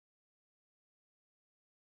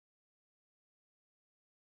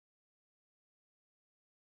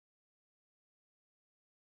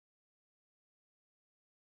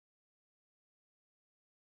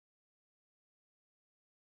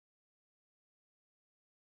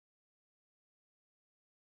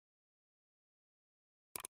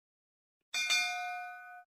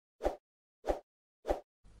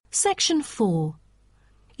Section 4.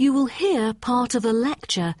 You will hear part of a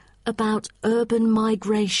lecture about urban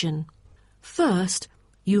migration. First,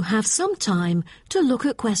 you have some time to look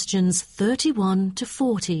at questions 31 to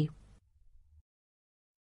 40.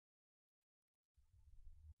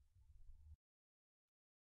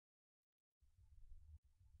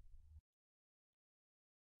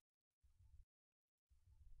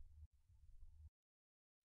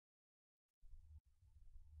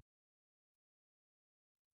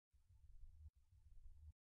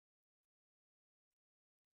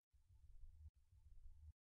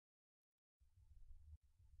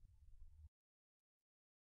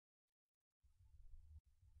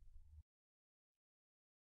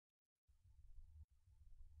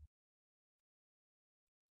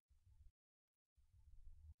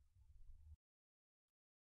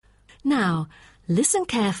 Now, listen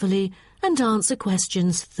carefully and answer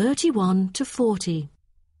questions 31 to 40.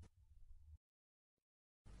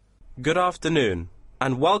 Good afternoon,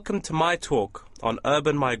 and welcome to my talk on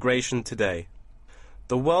urban migration today.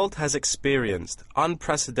 The world has experienced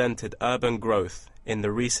unprecedented urban growth in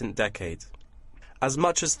the recent decades. As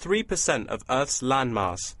much as 3% of Earth's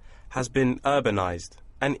landmass has been urbanized,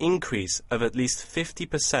 an increase of at least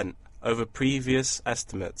 50% over previous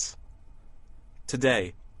estimates.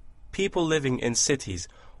 Today, people living in cities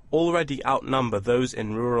already outnumber those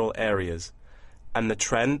in rural areas, and the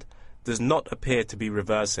trend does not appear to be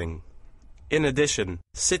reversing. In addition,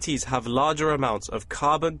 cities have larger amounts of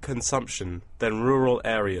carbon consumption than rural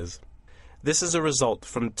areas. This is a result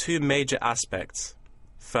from two major aspects.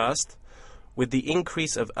 First, with the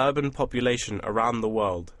increase of urban population around the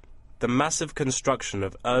world, the massive construction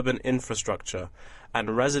of urban infrastructure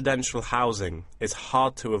and residential housing is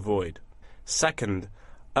hard to avoid. Second,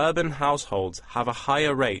 urban households have a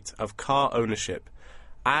higher rate of car ownership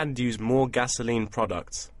and use more gasoline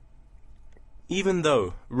products. Even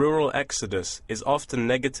though rural exodus is often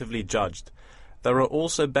negatively judged, there are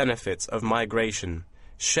also benefits of migration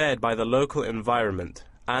shared by the local environment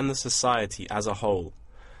and the society as a whole.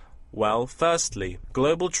 Well, firstly,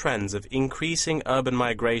 global trends of increasing urban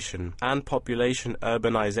migration and population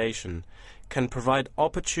urbanization can provide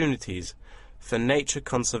opportunities for nature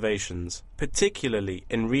conservations, particularly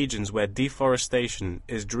in regions where deforestation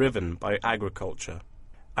is driven by agriculture.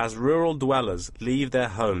 As rural dwellers leave their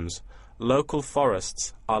homes, local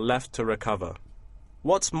forests are left to recover.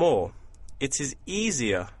 What's more, it is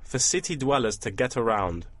easier for city dwellers to get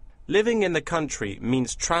around. Living in the country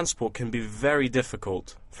means transport can be very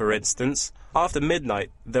difficult. For instance, after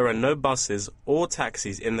midnight there are no buses or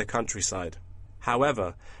taxis in the countryside.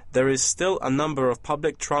 However, there is still a number of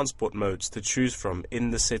public transport modes to choose from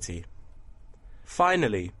in the city.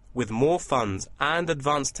 Finally, with more funds and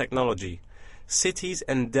advanced technology, cities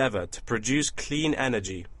endeavor to produce clean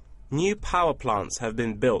energy. New power plants have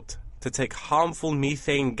been built to take harmful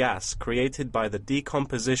methane gas created by the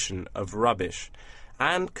decomposition of rubbish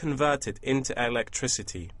and convert it into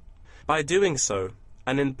electricity. By doing so,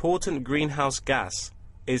 an important greenhouse gas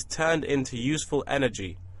is turned into useful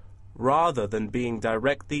energy rather than being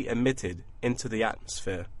directly emitted into the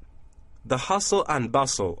atmosphere. The hustle and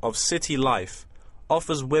bustle of city life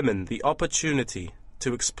offers women the opportunity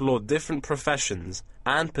to explore different professions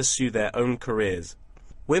and pursue their own careers.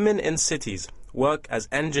 Women in cities work as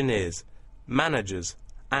engineers, managers,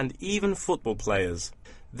 and even football players.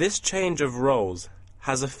 This change of roles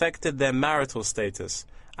has affected their marital status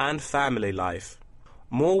and family life.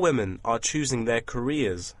 More women are choosing their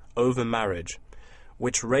careers over marriage,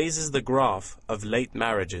 which raises the graph of late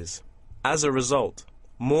marriages. As a result,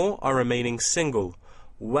 more are remaining single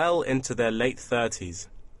well into their late 30s.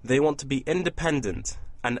 They want to be independent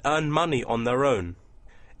and earn money on their own.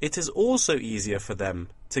 It is also easier for them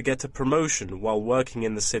to get a promotion while working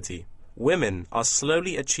in the city. Women are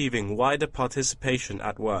slowly achieving wider participation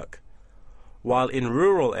at work, while in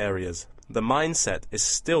rural areas the mindset is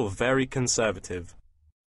still very conservative.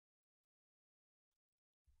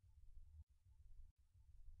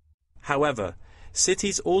 However,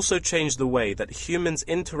 cities also change the way that humans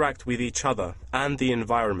interact with each other and the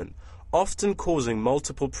environment, often causing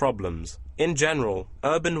multiple problems. In general,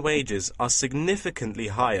 urban wages are significantly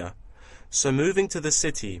higher, so moving to the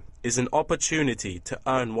city is an opportunity to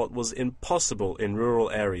earn what was impossible in rural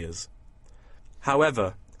areas.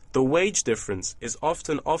 However, the wage difference is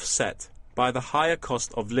often offset by the higher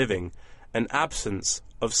cost of living and absence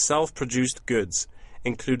of self-produced goods,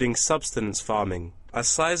 including subsistence farming. A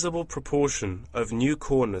sizable proportion of new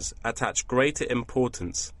corners attach greater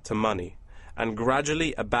importance to money and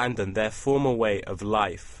gradually abandon their former way of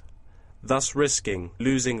life, thus risking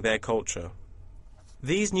losing their culture.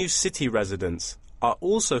 These new city residents are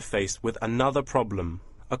also faced with another problem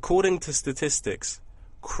According to statistics,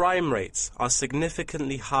 crime rates are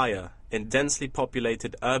significantly higher in densely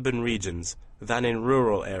populated urban regions than in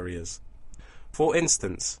rural areas. For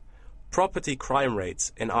instance, property crime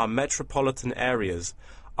rates in our metropolitan areas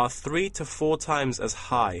are 3 to 4 times as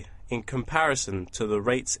high in comparison to the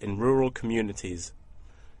rates in rural communities.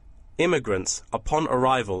 Immigrants, upon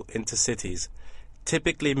arrival into cities,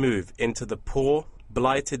 typically move into the poor,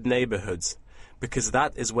 blighted neighborhoods because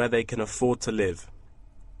that is where they can afford to live.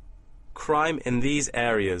 Crime in these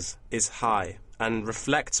areas is high and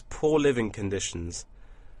reflects poor living conditions,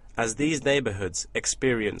 as these neighborhoods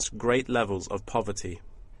experience great levels of poverty.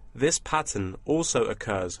 This pattern also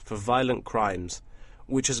occurs for violent crimes,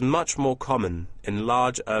 which is much more common in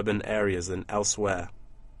large urban areas than elsewhere.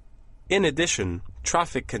 In addition,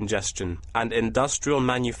 traffic congestion and industrial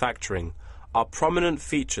manufacturing are prominent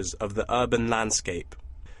features of the urban landscape,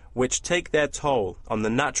 which take their toll on the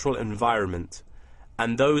natural environment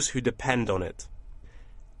and those who depend on it.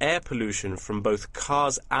 Air pollution from both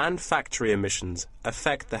cars and factory emissions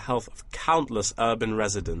affect the health of countless urban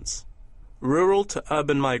residents. Rural to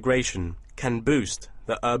urban migration can boost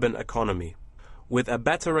the urban economy. With a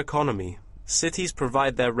better economy, cities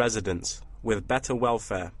provide their residents with better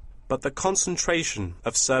welfare, but the concentration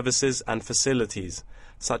of services and facilities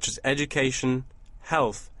such as education,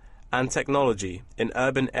 health, and technology in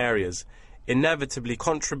urban areas inevitably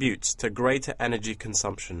contributes to greater energy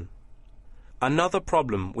consumption. Another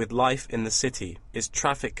problem with life in the city is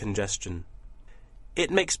traffic congestion.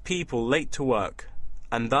 It makes people late to work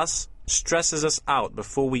and thus stresses us out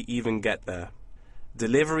before we even get there.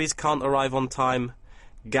 Deliveries can't arrive on time,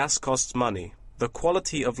 gas costs money. The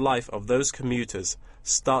quality of life of those commuters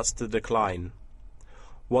starts to decline.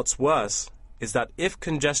 What's worse is that if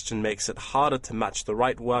congestion makes it harder to match the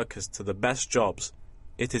right workers to the best jobs,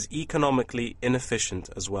 it is economically inefficient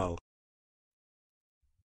as well.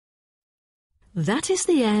 That is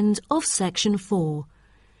the end of section 4.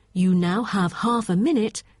 You now have half a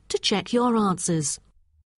minute to check your answers.